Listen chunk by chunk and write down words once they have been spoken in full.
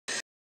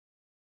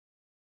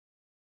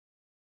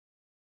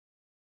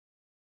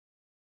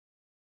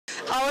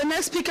Our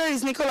next speaker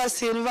is Nicolas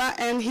Silva,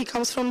 and he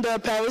comes from the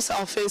Paris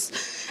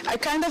office. I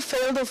kind of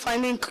failed of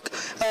finding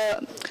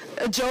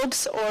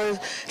jokes or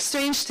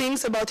strange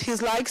things about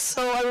his likes,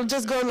 so I will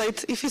just go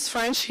like, if he's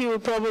French, he will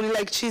probably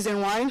like cheese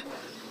and wine,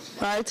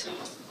 right?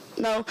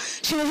 No,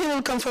 he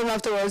will confirm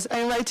afterwards. I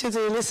invite you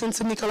to listen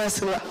to Nicolas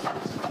Silva.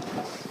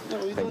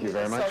 Thank you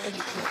very much.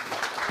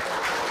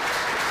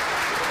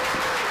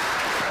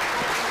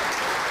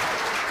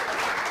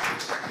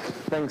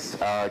 Thanks.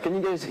 Can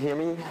you guys hear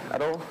me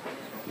at all?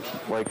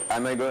 Like,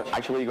 am I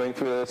actually going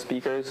through the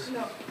speakers?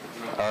 No.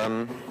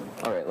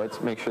 All right,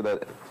 let's make sure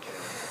that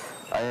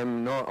I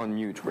am not on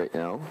mute right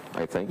now,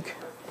 I think.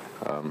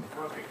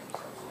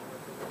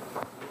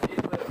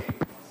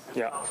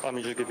 Yeah, let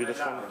me just give you this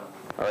one.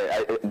 All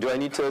right, do I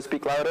need to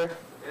speak louder?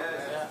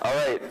 Yeah. All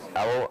right,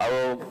 I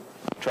will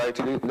try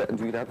to do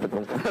that, but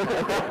no.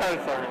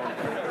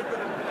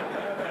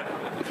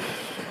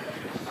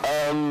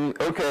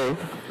 Okay.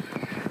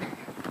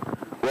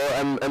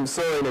 Well, I'm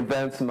sorry in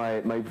advance.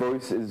 My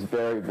voice is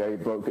very, very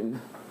broken,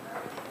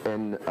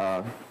 and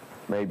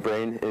my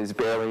brain is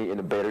barely in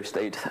a better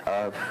state.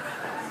 But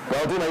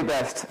I'll do my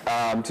best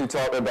to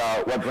talk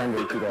about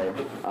WebRender today.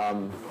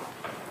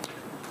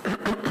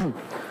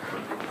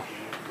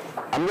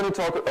 I'm going to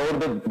talk a little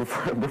bit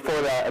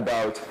before that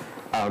about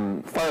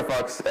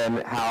Firefox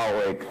and how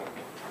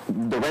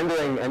the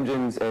rendering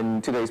engines in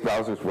today's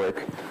browsers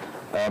work.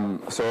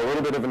 So a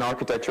little bit of an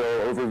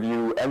architectural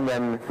overview, and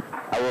then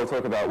I will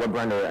talk about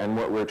WebRender and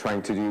what we're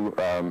trying to do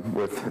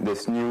with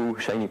this new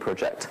shiny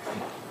project.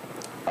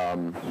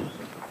 My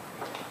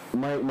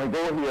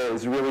goal here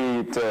is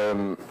really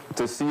to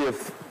see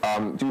if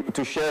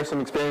to share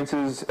some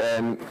experiences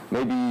and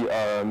maybe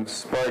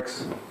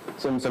sparks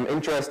some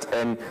interest.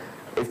 And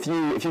if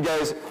you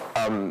guys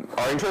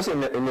are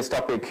interested in this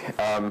topic,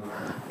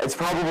 it's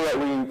probably that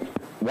we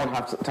won't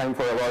have time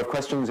for a lot of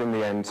questions in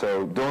the end,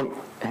 so don't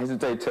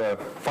hesitate to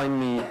find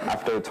me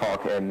after the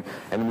talk, and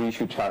we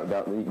should chat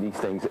about these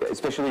things,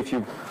 especially if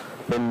you've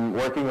been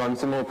working on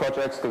similar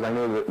projects, because I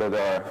know that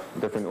there are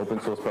different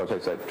open source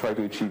projects that try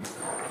to achieve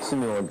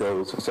similar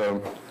goals.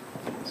 So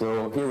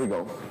here we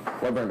go,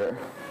 WebRender.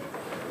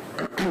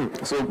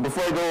 So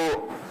before I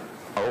go,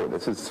 oh,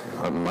 this is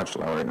much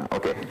louder now.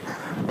 Okay.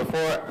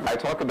 Before I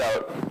talk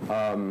about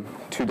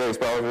today's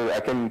browser, I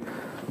can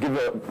give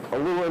a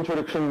little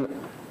introduction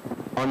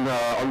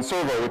on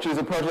Servo, which is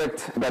a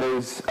project that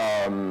is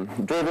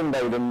driven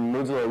by the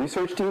Mozilla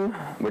research team,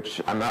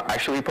 which I'm not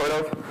actually part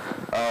of.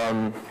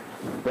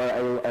 But I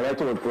like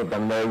to work with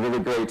them. They're really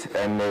great,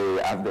 and they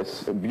have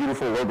this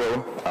beautiful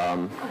logo.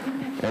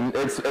 And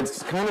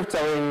it's kind of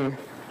telling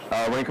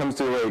when it comes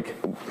to like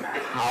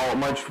how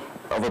much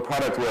of a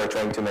product we are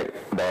trying to make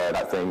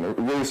that thing.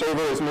 Really,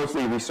 Servo is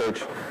mostly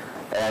research,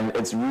 and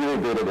it's really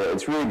good at it.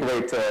 It's really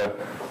great to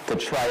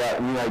try out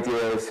new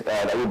ideas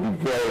that would be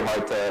very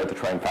hard to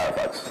try in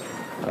Firefox,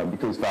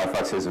 because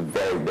Firefox is a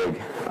very big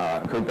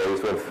code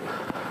base with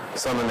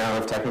some amount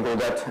of technical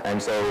depth,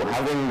 and so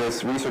having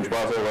this research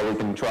browser where we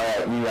can try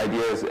out new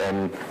ideas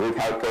and look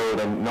out code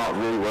and not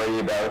really worry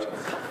about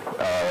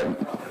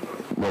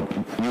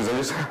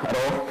users at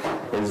all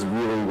is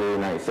really, really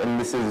nice. And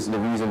this is the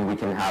reason we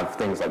can have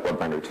things like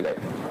WebRender today.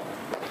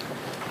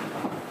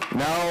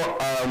 Now,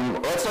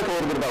 let's talk a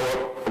little bit about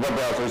what web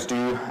browsers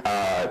do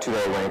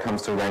today when it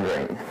comes to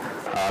rendering.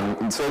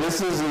 So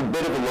this is a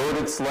bit of a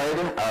loaded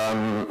slide.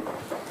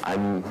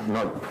 I'm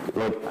not,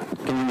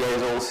 can you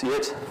guys all see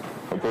it?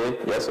 Hopefully,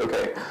 yes,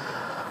 okay.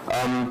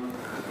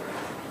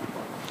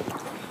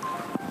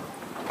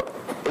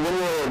 When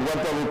you're a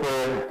web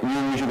developer, you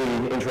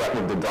usually interact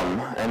with the DOM,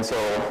 and so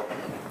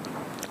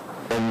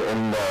in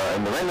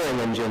the rendering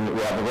engine,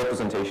 we have a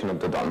representation of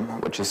the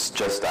DOM, which is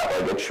just that,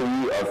 like a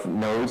tree of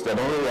nodes that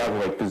only have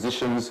like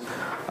positions.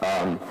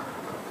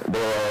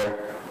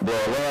 The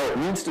layer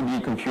needs to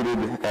be computed,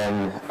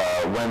 and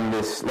when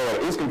this layer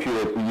is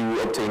computed,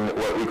 you obtain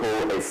what we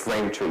call a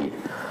frame tree.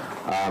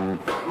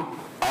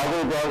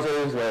 Other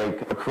browsers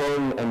like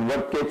Chrome and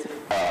WebKit,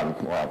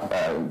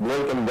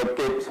 Link and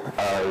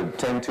WebKit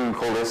tend to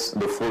call this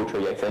the flow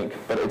tree, I think,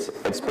 but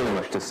it's pretty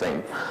much the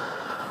same.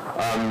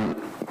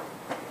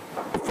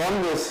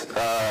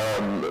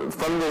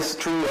 From this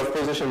tree of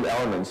positioned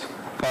elements,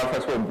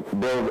 Firefox will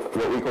build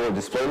what we call a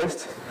display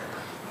list,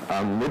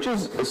 which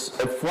is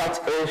a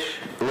flat-ish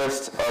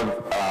list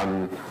of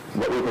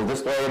what we call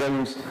display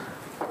items,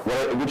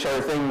 which are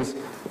things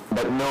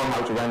that know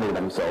how to render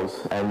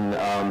themselves. And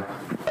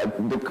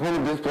the kind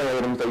of display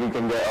items that you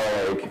can get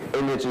are like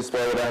image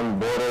display item,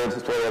 border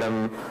display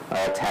item,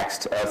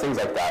 text, things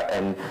like that.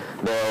 And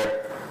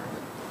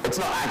it's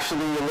not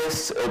actually a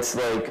list. It's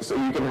like, so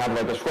you can have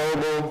like a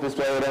scrollable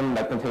display item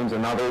that contains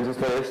another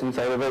display list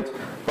inside of it,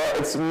 but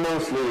it's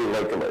mostly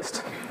like a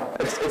list.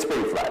 It's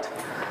pretty flat.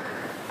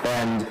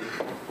 And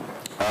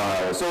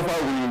so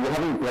far we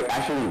haven't like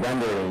actually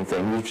rendered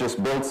anything. We've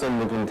just built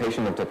some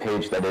implementation of the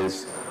page that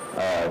is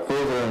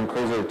closer and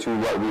closer to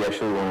what we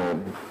actually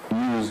want to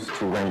use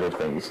to render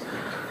things.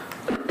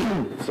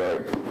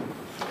 Sorry.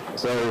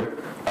 So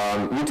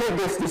we take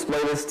this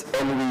display list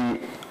and we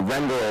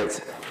render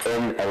it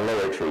in a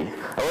layer tree.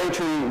 A layer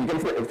tree, you can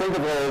think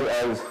of layers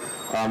as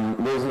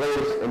those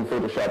layers in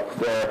Photoshop.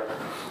 They're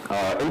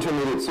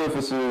intermediate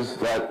surfaces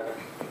that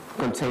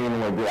contain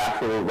like the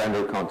actual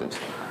rendered content.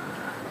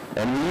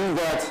 And we use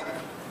that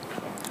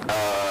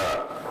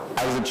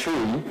as a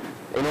tree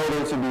in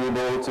order to be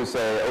able to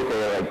say,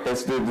 okay, like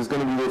there's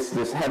going to be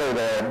this header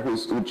there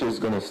which is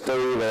going to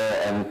stay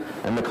there,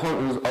 and the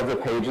contents of the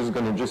page is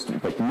going to just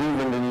like move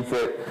underneath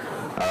it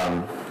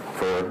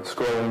for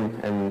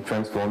scrolling and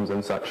transforms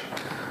and such.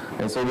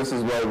 And so this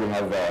is why we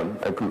have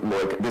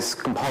like this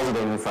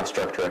compositing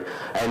infrastructure.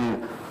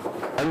 And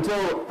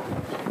until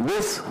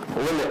this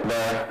limit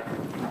there,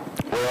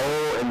 we're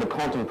all in the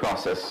content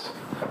process.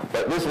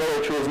 But this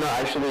layer tree is not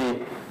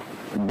actually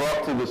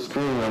brought to the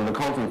screen on the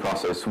content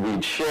process.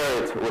 We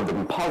share it with the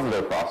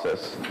compositor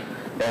process,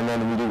 and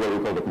then we do what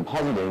we call the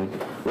compositing,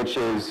 which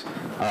is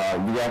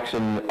the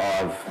action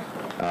of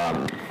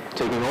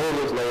taking all of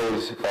those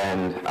layers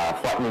and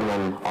flattening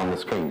them on the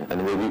screen.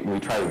 And we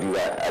try to do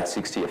that at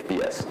 60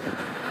 FPS.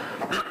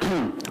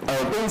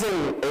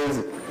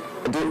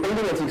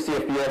 Painting at 60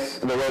 FPS,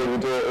 the way we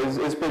do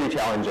it is pretty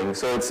challenging.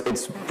 So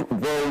it's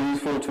very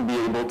useful to be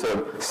able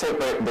to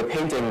separate the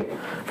painting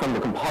from the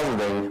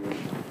compositing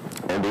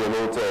and be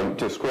able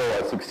to scroll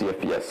at 60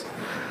 FPS.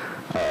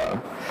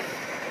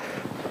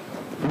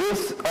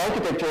 This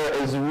architecture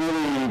is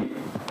really,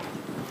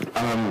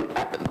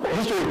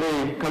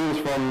 historically comes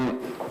from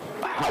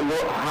how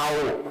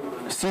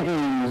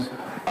CPUs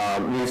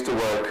used to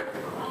work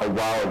a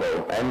while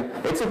ago. And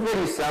it's a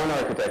pretty sound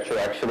architecture,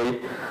 actually.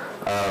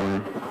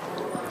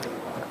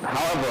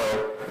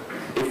 However,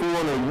 if we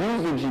want to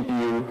use the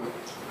GPU,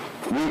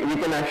 we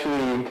can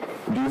actually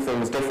do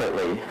things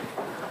differently.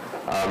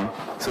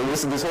 So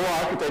this whole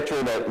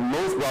architecture that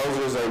most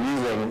browsers are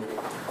using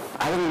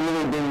hasn't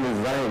really been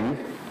designed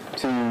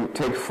to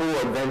take full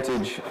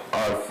advantage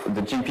of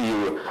the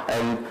GPU.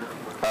 And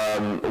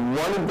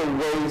one of the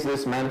ways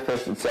this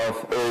manifests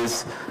itself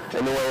is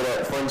in the way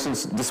that, for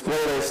instance,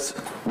 display lists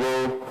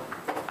will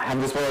have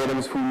display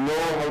items who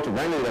know how to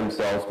render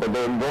themselves, but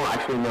they don't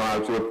actually know how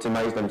to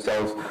optimize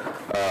themselves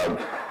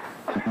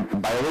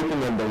by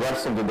looking at the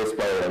rest of the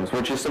display items,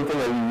 which is something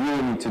that we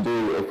really need to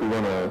do if we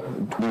want to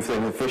do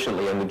things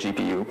efficiently on the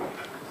GPU.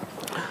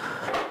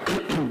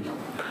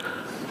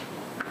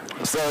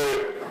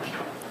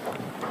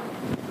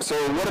 So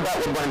what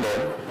about WebRender?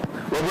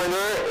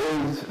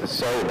 WebRender is,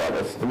 sorry about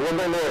this,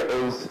 WebRender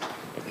is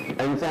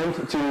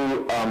intent to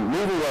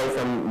move away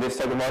from this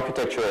type of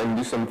architecture and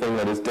do something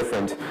that is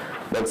different,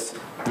 that's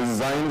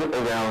designed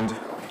around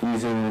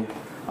using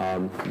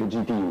the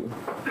GPU.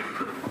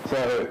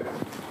 So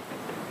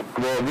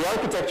the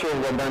architecture of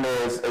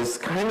WebRender is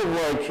kind of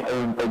like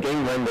a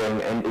game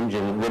rendering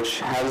engine, which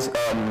has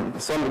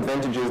some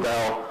advantages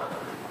that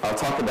I'll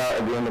talk about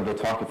at the end of the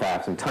talk if I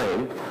have some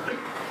time.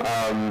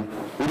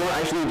 We don't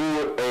actually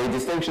do a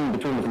distinction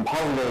between the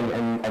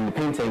compositing and the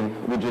painting.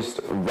 We just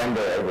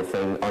render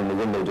everything on the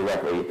window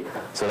directly.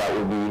 So that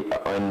would be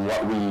on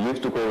what we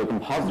used to call the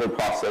compositor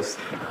process,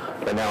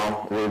 but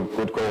now we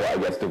would call, I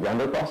guess, the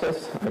render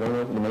process. I don't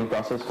know, the main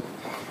process.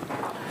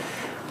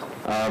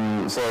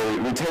 So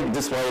we take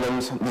display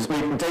items,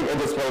 we take a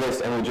display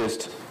list and we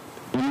just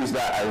use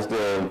that as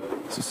the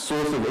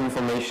source of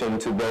information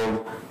to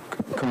build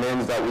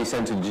commands that we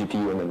send to the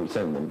GPU, and then we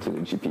send them to the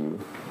GPU.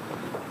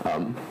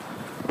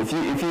 If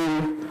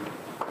you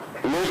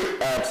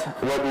look at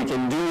what we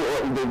can do,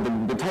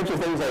 or the types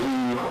of things that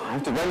we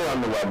have to render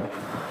on the web,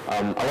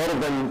 a lot of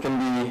them can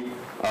be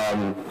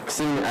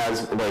seen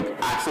as like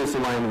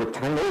axis-aligned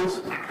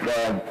rectangles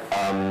that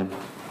are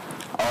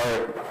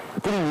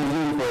pretty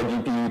easy for a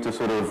GPU to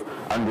sort of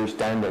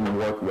understand and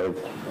work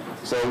with.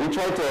 So we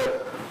try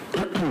to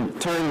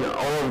turn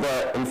all of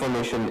that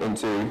information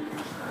into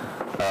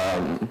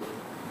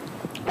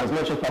as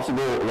much as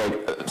possible,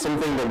 like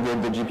something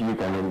that the GPU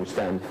can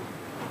understand.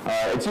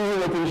 It's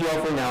using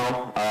OpenGL for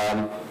now.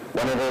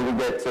 Whenever we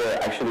get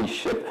to actually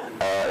ship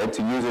it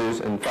to users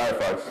in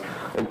Firefox,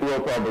 it will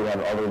probably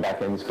have other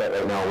backends, but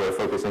right now we're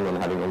focusing on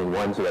having only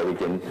one so that we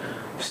can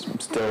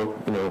still,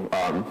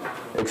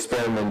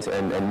 experiment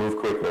and move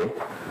quickly.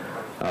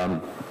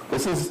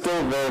 This is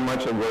still very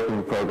much a work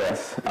in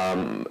progress.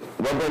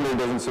 WebRender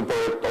doesn't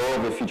support all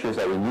of the features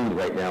that we need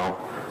right now.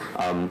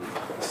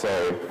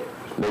 So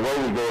the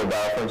way we go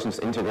about, for instance,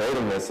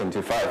 integrating this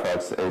into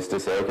Firefox is to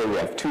say, okay, we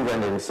have two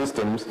rendering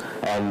systems,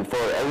 and for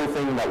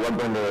everything that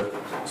WebRender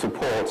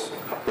supports,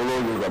 we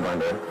will use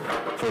WebRender.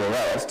 For the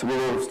rest, we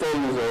will still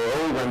use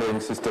our own rendering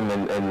system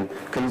and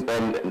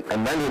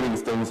render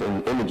these things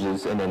in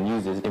images and then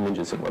use these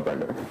images in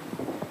WebRender.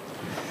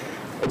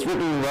 It's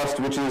written in Rust,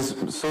 which is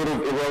sort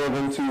of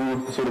irrelevant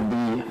to sort of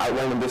the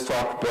outline of this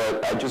talk,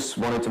 but I just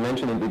wanted to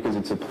mention it because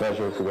it's a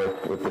pleasure to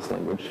work with this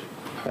language.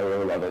 I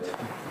really love it.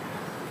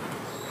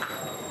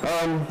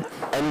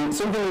 And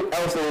something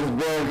else that is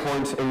very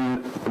important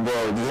in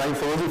the design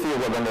philosophy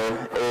of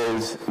WebRender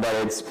is that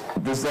it's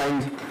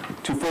designed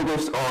to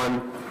focus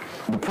on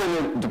the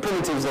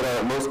primitives that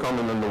are most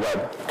common on the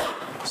web.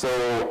 So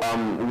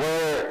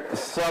where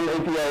some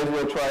APIs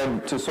will try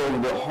to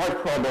solve the hard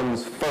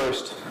problems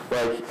first,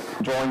 like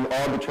drawing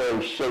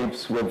arbitrary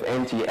shapes with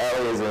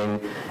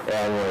anti-aliasing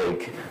and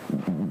like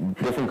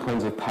different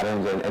kinds of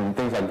patterns and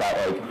things like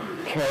that, like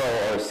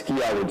Carol or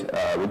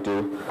Skia would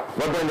do.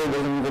 WebRender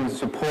doesn't even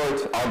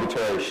support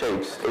arbitrary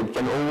shapes. It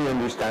can only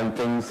understand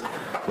things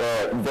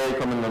that are very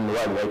common on the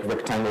web, like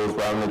rectangles,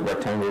 rounded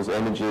rectangles,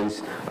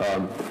 images,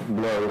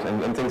 blurs,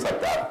 and things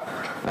like that.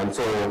 And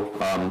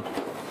so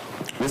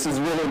this is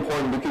really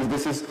important because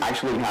this is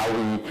actually how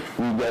we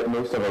get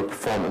most of our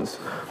performance,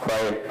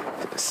 by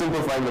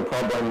simplifying the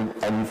problem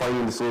and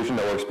finding the solution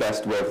that works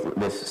best with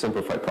this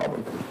simplified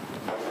problem.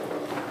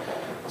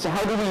 So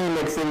how do we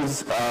make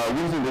things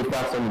reasonably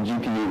fast on the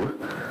GPU?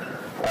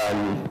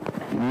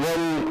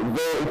 One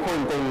very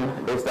important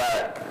thing is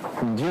that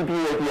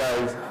GPU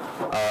APIs,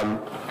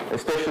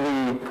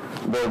 especially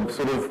the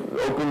sort of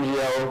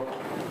OpenGL,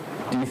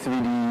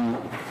 D3D,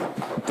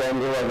 10,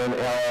 11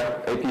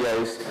 era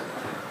APIs,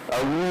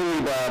 are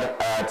really bad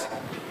at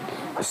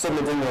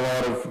submitting a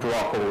lot of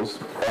draw calls.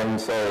 And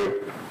so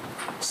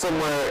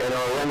somewhere in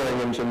our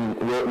rendering engine,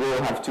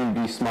 we'll have to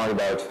be smart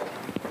about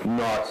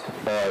not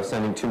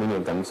sending too many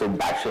of them. So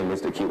batching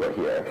is the keyword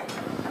here.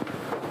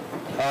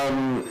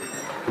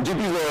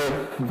 GPUs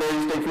are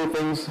very stateful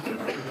things,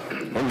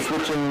 and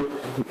switching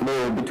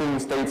between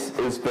states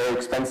is very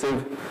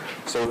expensive.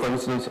 So for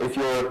instance, if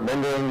you're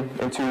rendering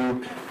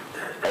into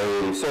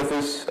a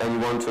surface and you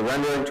want to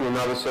render into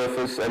another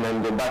surface and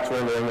then go back to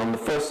rendering on the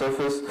first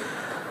surface,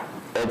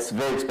 it's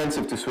very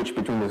expensive to switch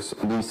between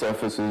these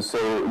surfaces. So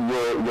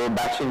your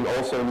batching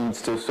also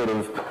needs to sort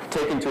of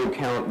take into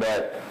account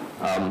that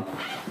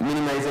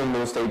minimizing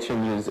those state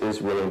changes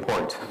is really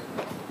important.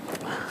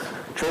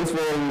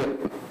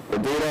 Transferring the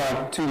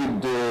data to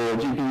the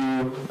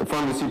GPU,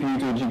 from the CPU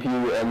to the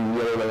GPU and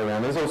the other way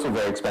around is also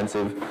very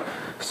expensive.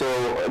 So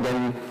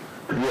again,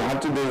 we have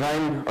to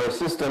design our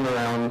system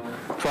around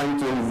trying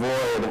to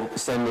avoid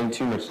sending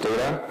too much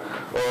data,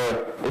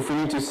 or if we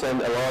need to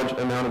send a large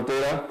amount of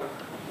data,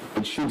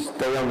 it should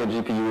stay on the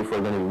GPU if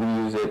we're going to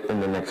reuse it in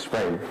the next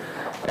frame.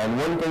 And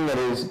one thing that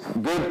is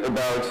good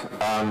about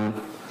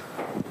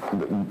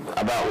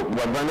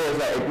WebRender is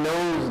that it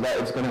knows that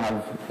it's going to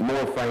have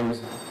more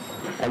frames,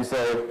 and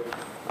so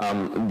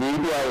the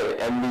API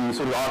and the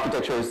sort of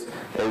architecture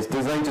is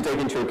designed to take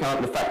into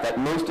account the fact that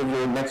most of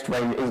your next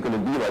frame is going to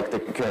be like the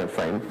current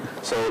frame.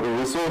 So the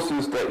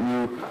resources that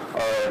you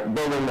are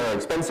building that are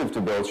expensive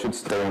to build should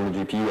stay on the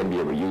GPU and be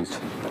reused.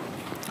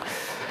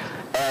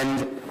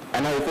 And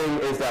another thing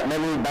is that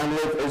memory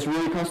bandwidth is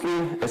really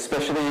costly,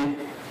 especially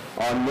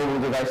on mobile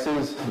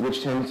devices,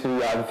 which tend to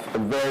have a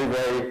very,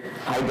 very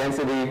high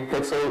density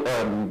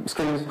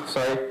screens.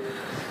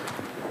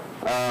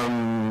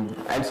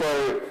 And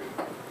so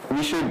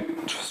we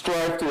should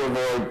strive to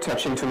avoid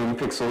touching too many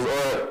pixels,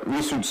 or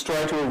we should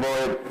strive to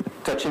avoid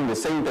touching the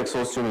same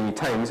pixels too many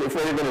times. If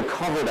we're going to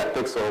cover that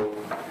pixel,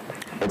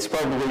 it's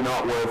probably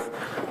not worth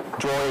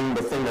drawing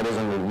the thing that is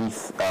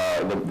underneath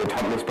the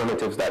topmost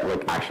primitives that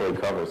like actually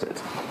covers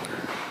it.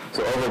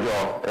 So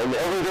overdraw. And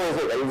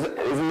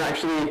overdraw isn't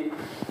actually,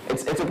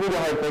 it's a pretty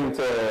hard thing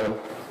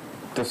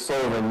to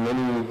solve in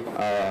many,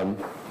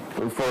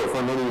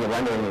 for many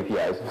rendering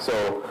APIs.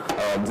 So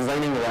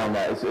designing around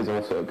that is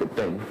also a good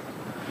thing.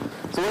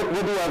 So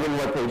what do you have in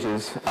web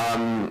pages?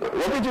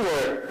 Web pages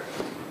are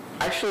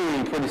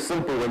actually pretty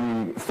simple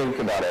when you think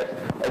about it.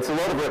 It's a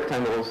lot of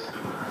rectangles,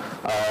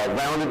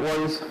 rounded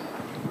ones.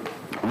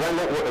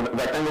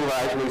 Rectangles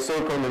are actually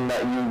so common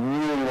that you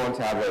really want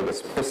to have like a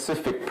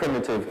specific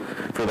primitive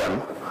for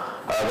them,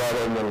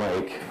 rather than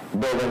like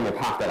building a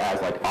path that has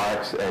like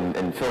arcs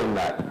and filling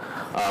that.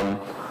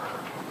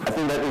 I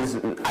think that is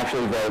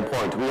actually very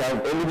important. We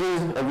have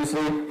images,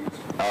 obviously.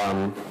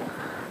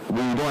 We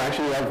don't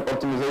actually have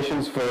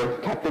optimizations for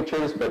cat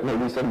pictures, but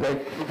maybe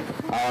someday.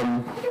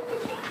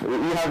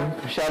 We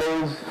have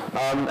shadows,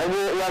 and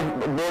we have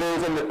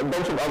borders and a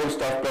bunch of other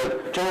stuff,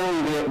 but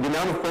generally the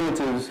amount of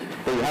primitives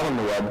that you have on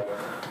the web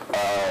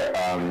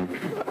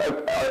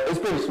is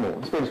pretty small.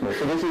 It's pretty small.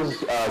 So this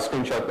is a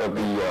screenshot of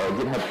the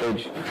GitHub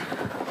page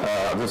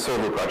of the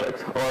server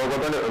project, or the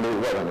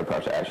WebRender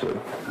project, actually.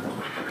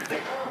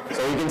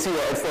 So you can see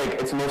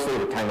that it's mostly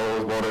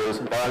rectangles, borders,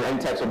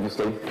 and text,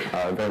 obviously,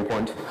 very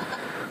important.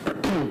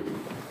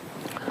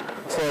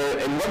 So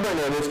in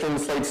WebRender, this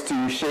translates to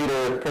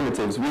shader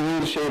primitives. We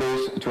use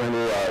shaders to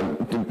render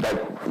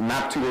that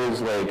map to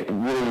those like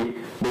really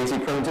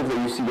basic primitives that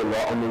you see a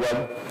lot on the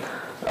web.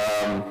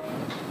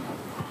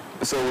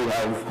 So we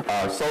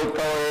have solid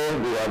color,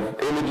 we have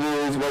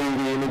images,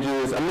 WebRender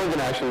images. I'm not going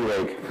to actually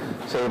like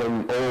show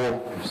them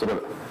all sort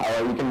of.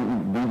 You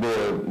can read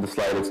the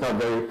slide. It's not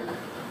very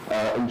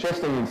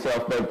interesting in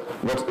itself, but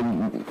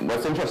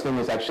what's interesting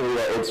is actually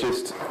that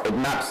it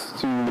maps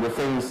to the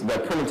things, the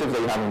primitives that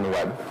you have on the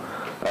web.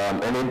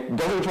 And it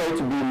doesn't try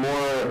to be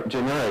more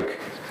generic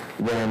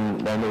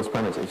than those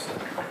primitives.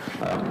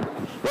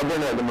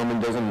 WebRender at the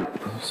moment doesn't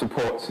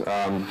support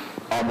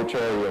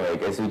arbitrary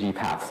like SVG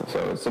paths, so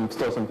it's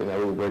still something that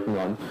we're working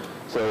on.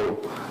 So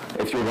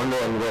if you're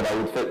wondering where that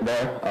would fit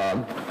there,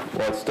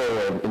 well, it's still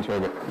an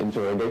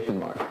interrogation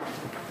mark.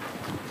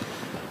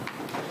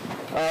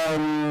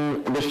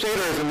 The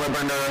shaders in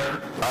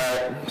WebRender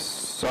are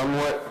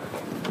somewhat,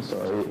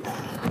 sorry,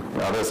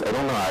 I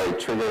don't know how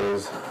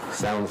triggers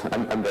sounds,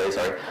 I'm very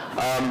sorry.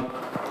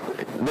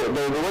 The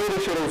way the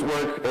shaders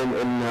work in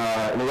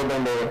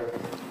WebRender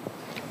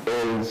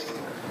is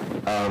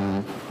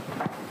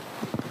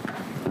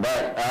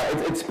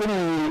it's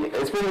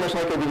pretty much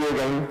like a video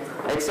game,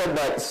 except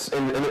that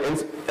in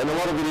a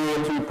lot of video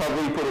games we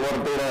probably put a lot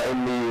of data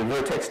in the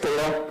vertex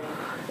data,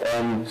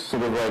 and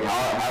sort of like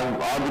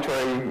have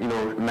arbitrary,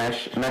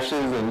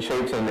 meshes and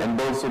shapes and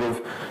build sort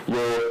of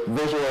your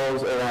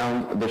visuals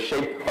around the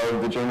shape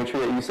of the geometry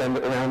that you send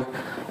around.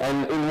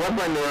 And in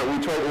WebRender,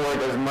 we try to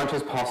work as much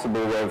as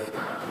possible with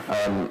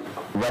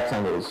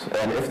rectangles.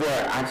 And if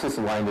they're axis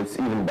aligned, it's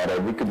even better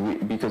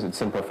because it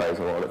simplifies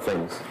a lot of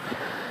things.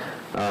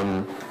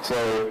 So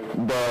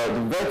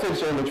the vertex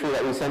geometry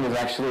that we send is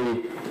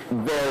actually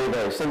very,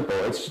 very simple.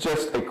 It's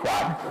just a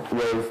quad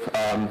with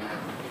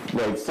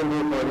like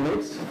single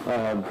coordinates,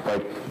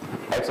 like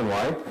x and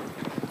y.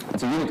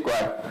 It's a unit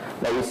quad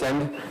that we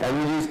send, and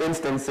we use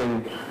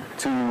instancing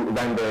to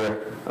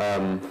render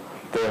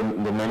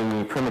the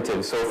many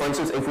primitives. So for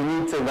instance, if we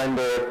need to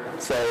render,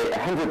 say,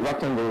 100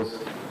 rectangles,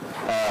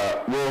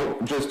 we'll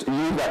just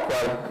use that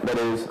quad that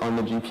is on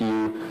the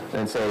GPU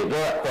and say, draw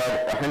that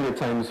quad 100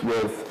 times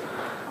with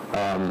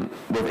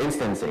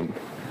instancing.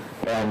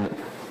 And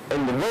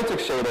in the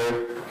vertex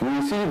shader,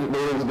 we see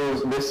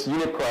this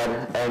unit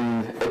quad,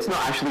 and it's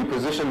not actually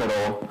positioned at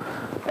all.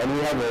 And we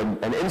have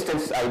an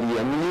instance ID,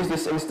 and we use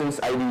this instance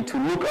ID to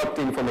look up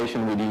the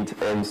information we need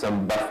in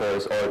some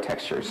buffers or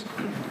textures.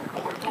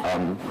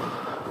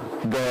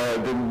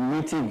 The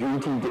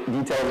nitty-gritty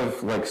details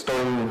of like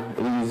storing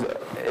these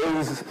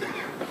is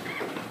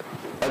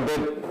a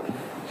bit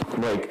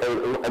like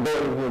a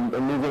bit of a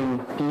moving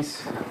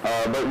piece,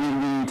 but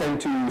we tend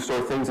to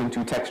store things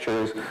into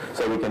textures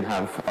so we can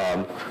have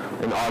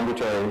an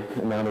arbitrary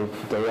amount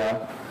of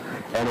data,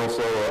 and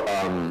also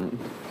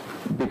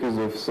because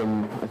of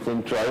some, I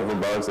think, driver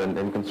bugs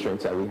and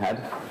constraints that we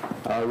had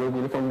with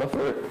uniform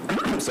buffer,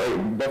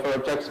 buffer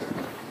objects.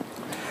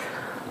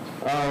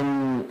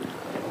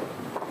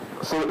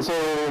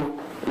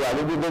 Yeah,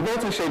 the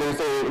vertex shaders,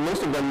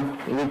 most of them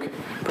look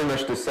pretty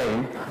much the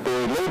same.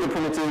 They load the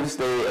primitives,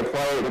 they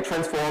apply the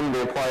transform,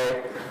 they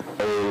apply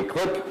a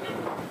clip.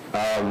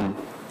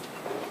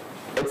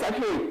 It's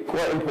actually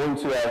quite important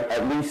to have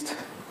at least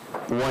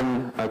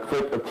one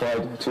clip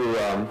applied to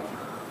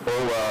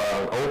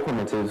all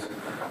primitives,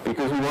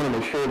 because we want to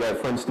make sure that,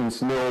 for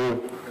instance,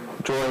 no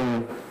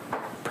drawing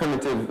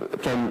primitive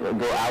can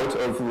go out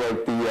of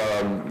like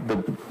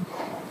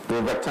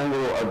the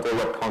rectangle of the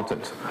web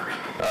content.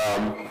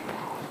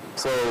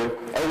 So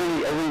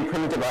every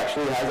primitive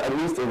actually has at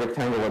least a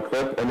rectangular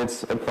clip, and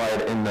it's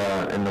applied in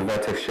the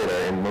vertex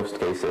shader in most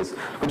cases,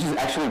 which is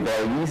actually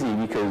very easy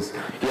because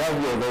you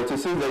have your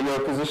vertices that you're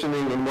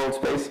positioning in world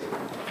space,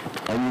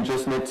 and you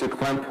just need to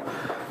clamp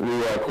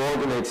the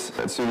coordinates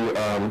to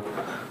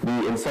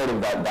the inside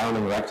of that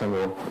bounding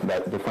rectangle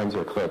that defines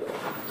your clip.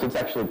 So it's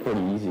actually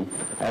pretty easy.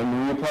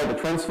 And we apply the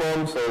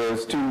transform, so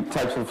there's two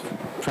types of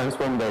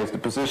transform. There's the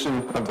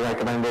position of the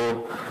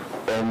rectangle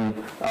and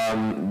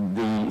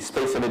the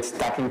space of its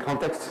stacking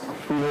context.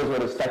 Who knows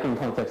what a stacking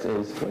context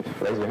is?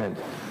 Raise your hand.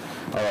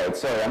 All right,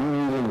 sorry,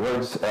 I'm using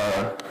words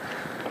that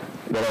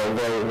are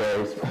very,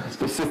 very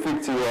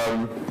specific to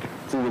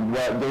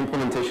the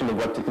implementation of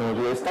web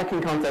technology. A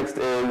stacking context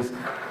is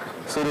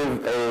sort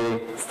of a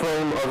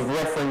frame of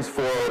reference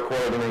for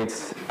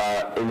coordinates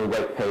in a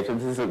web page. So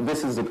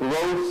this is a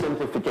gross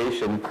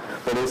simplification,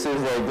 but this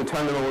is like the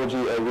terminology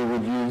we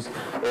would use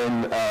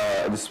in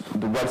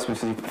the web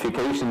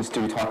specifications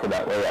to talk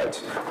about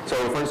layouts. So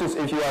for instance,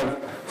 if you have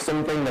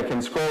something that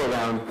can scroll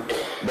around,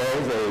 there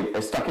is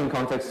a stacking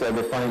context that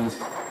defines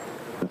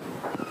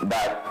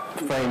that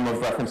frame of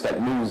reference that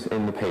moves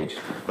in the page,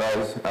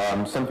 whereas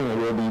something that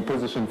will be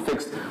position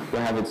fixed will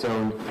have its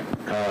own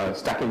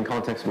stacking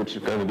context, which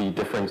is going to be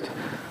different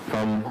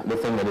from the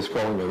thing that is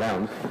scrolling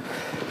around.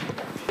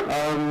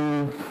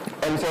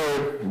 And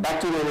so back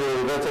to the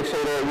vertex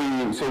shader,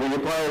 we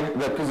apply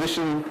the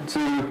position to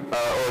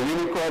or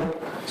unit quad,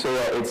 so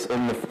that it's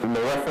in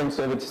the reference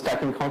of its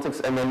stacking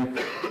context, and then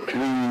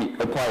we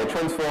apply a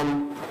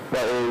transform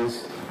that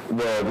is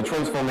the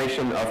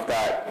transformation of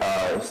that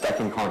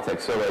stacking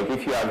context. So like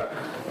if you have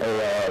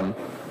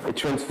a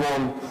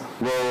transform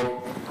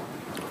will,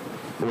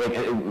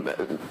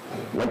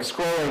 like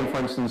scrolling, for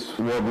instance,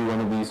 will be one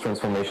of these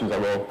transformations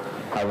that we'll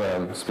have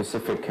a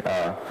specific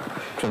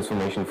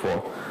transformation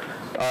for.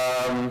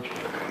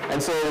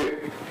 And so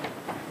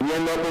we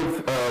end up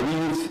with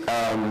these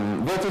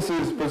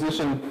vertices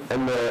positioned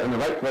in the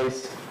right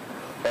place,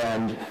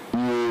 and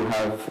you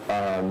have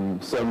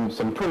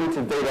some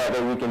primitive data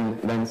that we can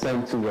then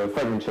send to the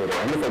fragment shader,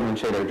 and the fragment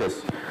shader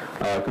just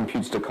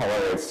computes the color.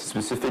 It's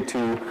specific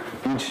to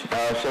each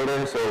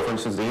shader. So for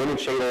instance, the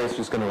image shader is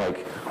just going to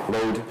like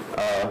load,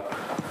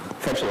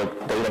 fetch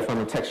like data from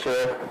the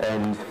texture,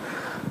 and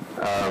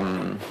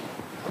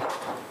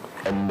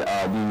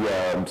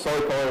the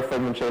solid color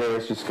fragment shader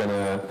is just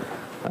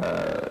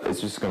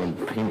going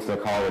to paint the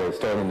color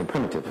stored in the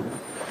primitive.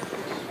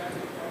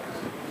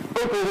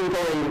 Occlusion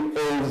culling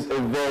is a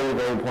very,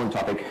 very important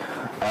topic.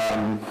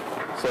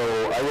 So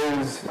I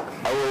was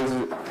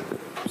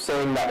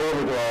saying that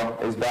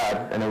overdraw is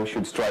bad, and that we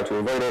should strive to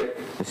avoid it,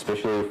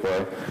 especially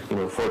for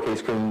 4K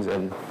screens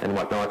and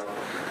whatnot.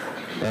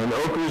 And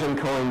occlusion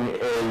culling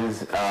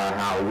is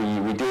how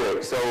we do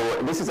it. So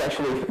this is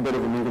actually a bit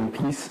of a moving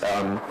piece.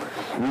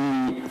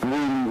 We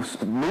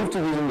moved to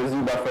using the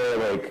Z-buffer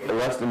like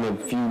less than a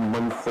few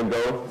months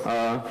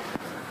ago.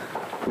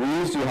 We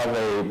used to have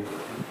a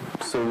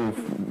sort of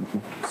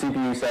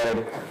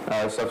CPU-side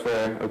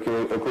software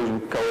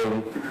occlusion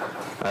culling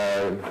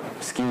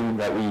scheme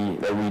that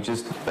we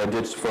just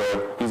ditched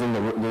for using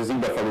the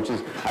Z-buffer, which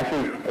is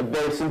actually a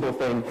very simple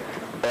thing,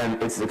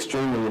 and it's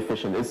extremely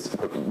efficient. It's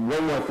way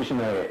more efficient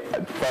than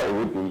I thought it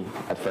would be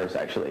at first,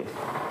 actually.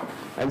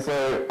 And so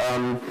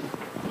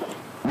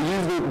we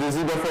use the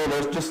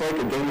Z-buffer just like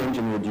a game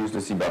engine would use the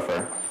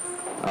Z-buffer.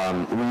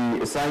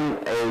 We assign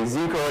a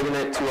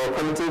Z-coordinate to our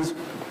primitives.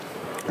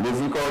 The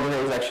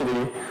Z-coordinate is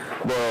actually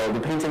the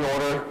painting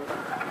order.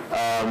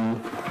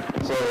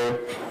 So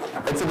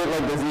it's a bit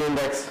like the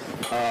Z-index,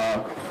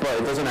 but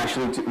it doesn't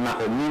actually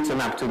need to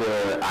map to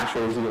the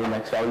actual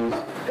Z-index values.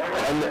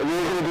 And we're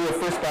going to do a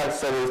first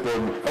pass that is all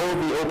of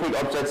the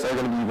opaque objects are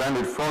going to be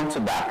rendered front to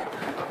back,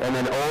 and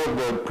then all of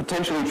the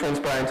potentially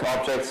transparent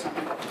objects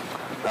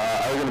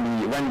are going to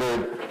be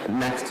rendered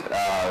next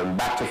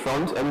back to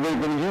front. And we're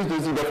going to use the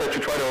Z-buffer to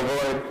try to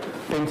avoid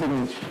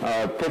painting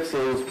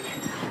pixels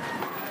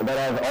that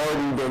have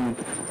already been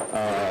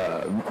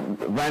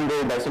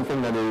rendered by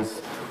something that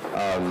is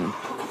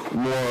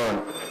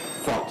more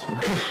front,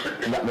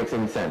 if that makes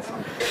any sense.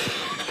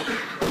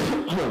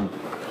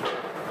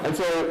 And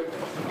so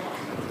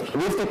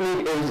this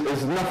technique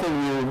is nothing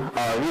new.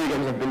 Video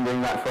games have been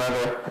doing that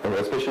forever,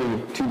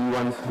 especially 2D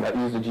ones that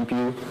use the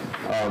GPU.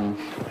 And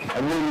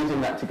really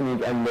using that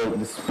technique, and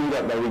the speed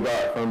up that we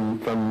got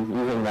from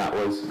using that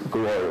was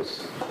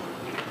glorious.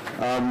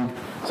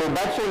 So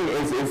batching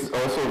is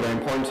also very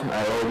important.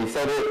 I already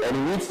said it, and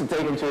it needs to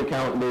take into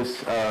account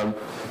this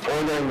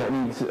ordering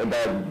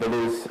that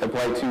is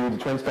applied to the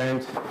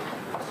transparent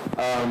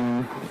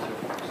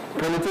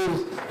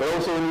primitives, but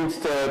also it needs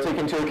to take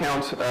into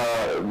account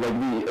like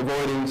the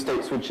avoiding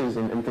state switches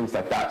and things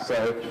like that.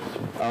 So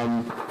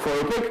for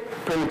opaque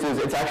primitives,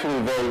 it's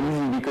actually very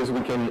easy because we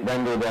can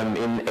render them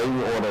in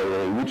any order,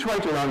 really. We try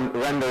to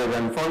render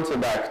them front to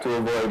back to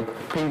avoid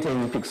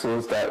painting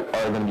pixels that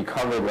are going to be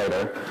covered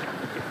later.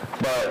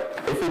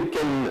 But if it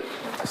can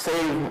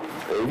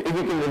if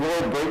we can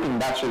avoid breaking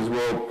batches,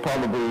 we'll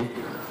probably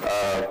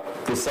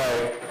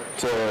decide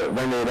to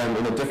render them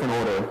in a different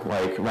order,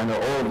 like render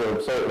all of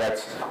the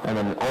silhouettes and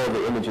then all of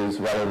the images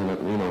rather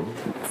than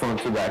front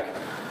to back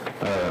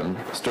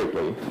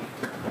strictly.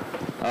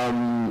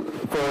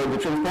 For the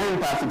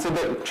transparent pass, it's a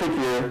bit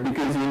trickier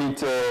because you need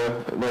to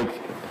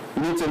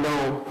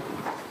know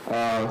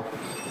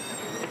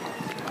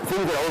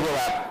things that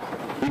overlap.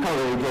 You can't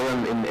really draw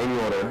them in any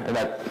order, and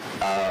that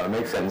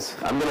makes sense.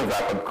 I'm going to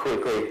wrap up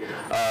quickly,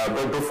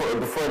 but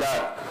before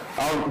that,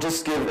 I'll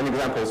just give an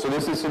example. So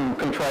this is some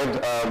contrived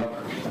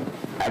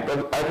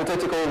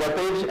hypothetical web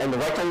page, and the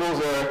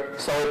rectangles are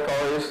solid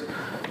colors,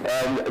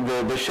 and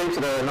the shapes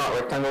that are not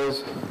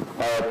rectangles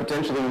are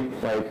potentially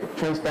like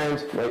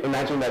transparent. Like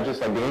imagine that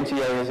just like the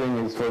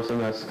anti-aliasing is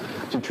forcing us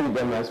to treat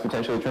them as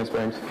potentially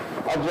transparent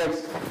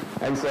objects,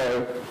 and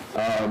so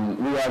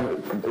we have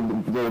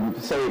the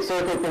say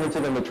circle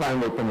primitive and the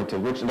triangle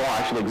primitive, which don't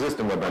actually exist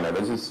in WebRender.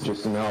 This is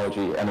just an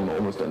analogy, and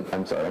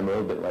I'm sorry, I'm a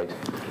little bit late.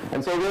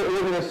 And so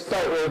we're going to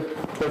start with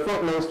the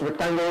frontmost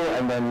rectangle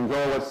and then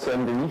draw what's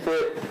underneath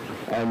it,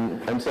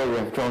 and so we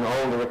have drawn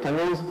all the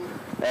rectangles.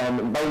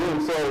 And by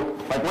doing so,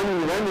 like when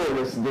you render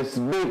this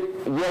big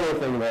yellow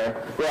thing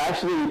there, we're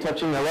actually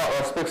touching a lot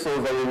of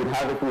pixels that we would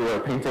have if we were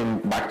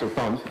painting back to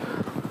front.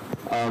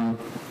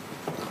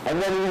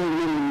 And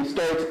then we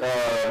start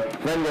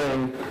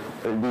rendering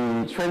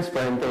the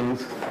transparent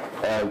things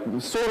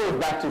sort of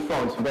back to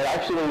front, but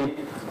actually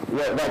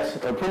that's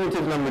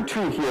primitive number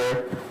 2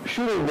 here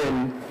should have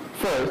been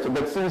first,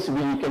 but since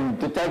we can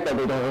detect that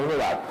they don't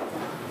overlap,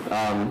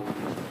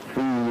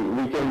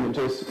 we can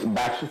just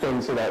batch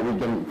things so that we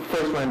can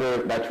first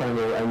render that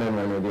triangle and then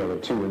render the other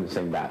 2 in the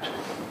same batch.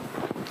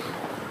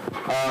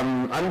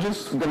 I'm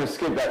just going to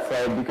skip that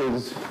slide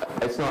because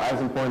it's not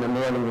as important. I'm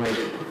running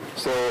late.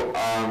 So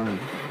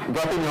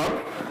wrapping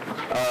up,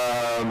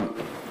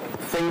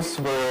 thanks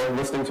for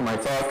listening to my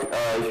talk.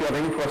 If you have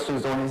any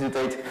questions, don't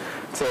hesitate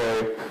to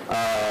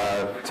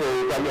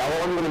let me.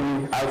 I'm going to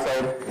be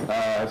outside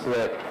so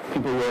that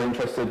people who are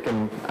interested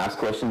can ask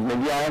questions.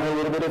 Maybe I have a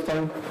little bit of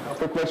time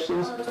for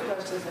questions. 1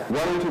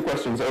 or 2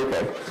 questions.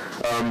 Okay.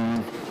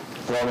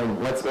 Well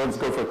then, let's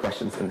go for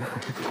questions then.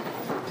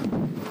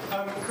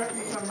 Correct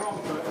me if I'm wrong.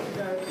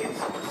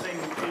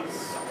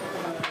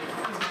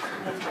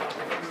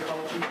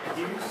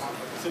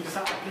 does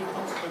that have any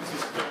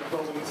consequences for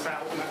rolling this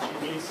out and actually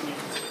releasing it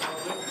to the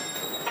public?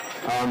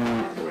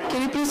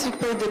 Can you please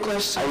repeat the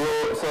question? I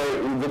will. So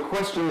the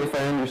question, if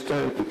I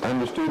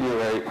understood you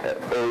right,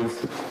 is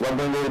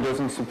WebRender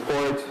doesn't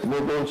support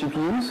mobile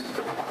GPUs.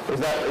 Was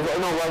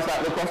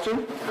that the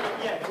question?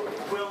 Yeah.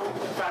 Will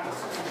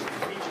advanced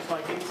features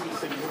like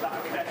instancing, will that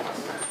affect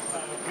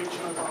which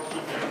mobile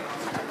GPU?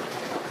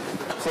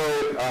 So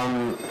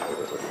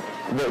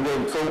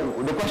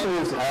the question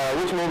is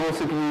which mobile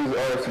CPUs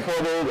are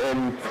supported,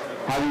 and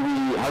how do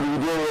we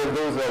deal with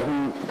those that we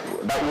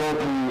won't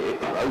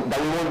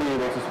be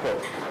able to support.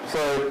 So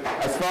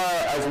as far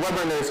as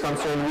WebRender is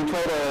concerned, we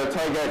try to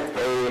target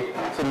a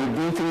sort of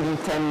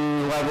D3D10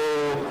 level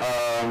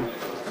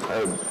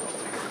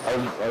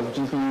of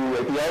GPU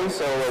API.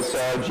 So it's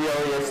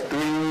GLES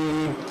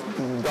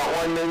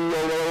 3.1 maybe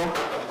or lower.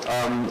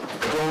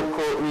 Don't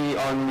quote me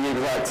on the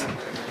exact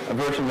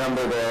version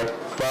number there,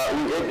 but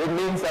it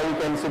means that we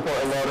can support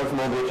a lot of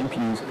mobile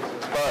GPUs.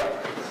 But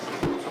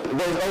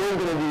there's always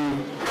going to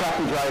be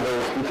crappy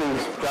drivers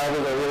because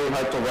drivers are really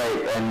hard to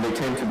write and they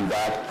tend to be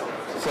bad.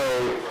 So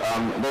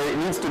there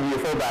needs to be a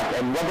fallback,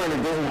 and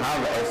WebRender doesn't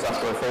have a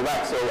software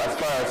fallback. So as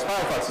far as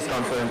Firefox is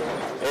concerned,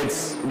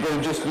 it's going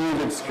to just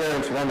use its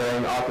current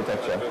rendering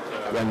architecture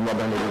when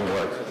WebRender doesn't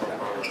work.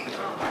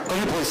 Could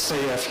you please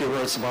say a few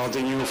words about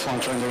the new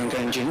font rendering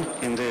engine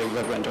in the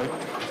WebRender?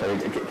 Sorry,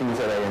 can you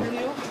say that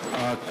again?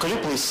 Could you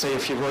please say a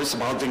few words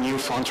about the new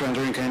font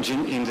rendering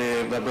engine in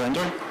the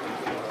WebRender?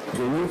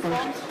 The new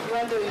font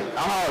rendering.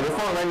 The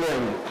font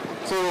rendering.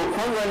 So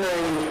font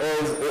rendering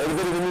is a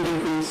bit of a moving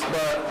piece,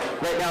 but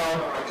right now,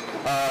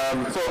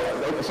 I'm going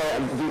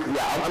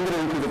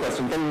to repeat the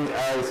question. Can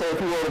you say a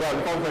few words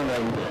about font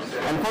rendering?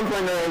 And font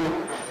rendering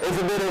is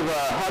a bit of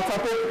a hot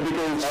topic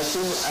because as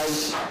soon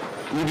as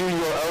you do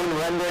your own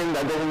rendering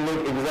that doesn't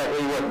look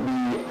exactly what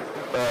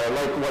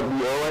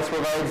the OS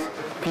provides,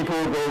 people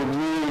go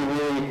really,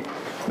 really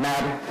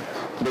mad.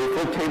 They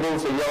flip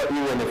tables, they yell at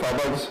you, and they file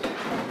bugs.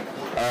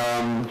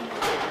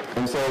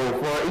 And so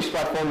for each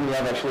platform, we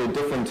have actually a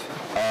different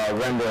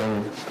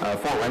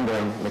font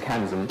rendering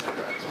mechanism.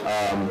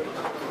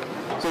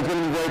 So it's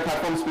going to be very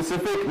platform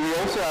specific. We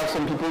also have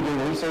some people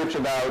doing research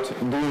about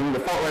doing the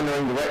font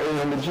rendering directly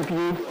on the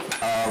GPU.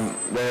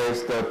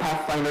 There's the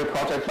Pathfinder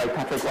project by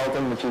Patrick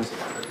Walton, which is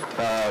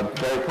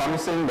very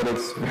promising, but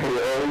it's very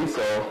early,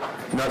 so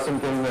not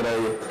something that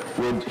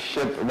I would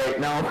ship right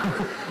now.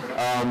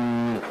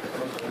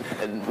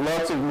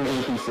 Lots of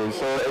moving pieces.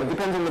 So it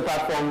depends on the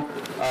platform.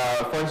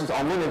 For instance,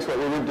 on Linux, what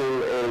we would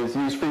do is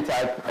use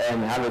FreeType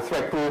and have a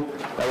thread pool.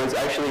 That was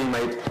actually my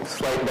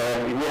slide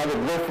there. We have a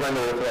glyph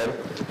renderer thread,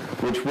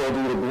 which will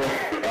do the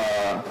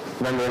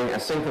glyph rendering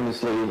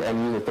asynchronously and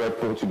use the thread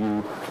pool to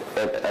do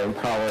it in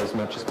parallel as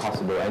much as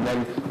possible. And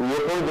then we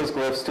upload those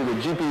glyphs to the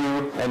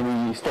GPU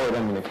and we store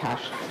them in a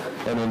cache.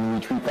 And then we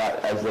treat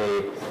that as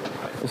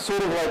it's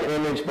sort of like an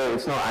image, but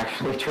it's not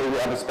actually true. We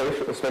have a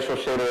special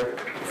shader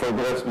for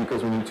glyphs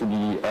because we need to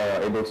be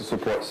able to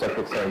support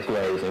separate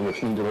CNTIs, and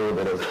which needs a little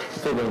bit of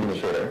fiddling in the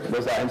shader.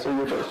 Does that answer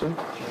your question?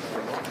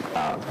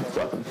 It's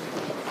welcome.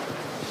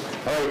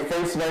 All right,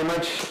 thanks very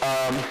much.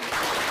 Come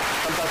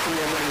talk to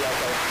me on Monday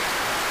outside.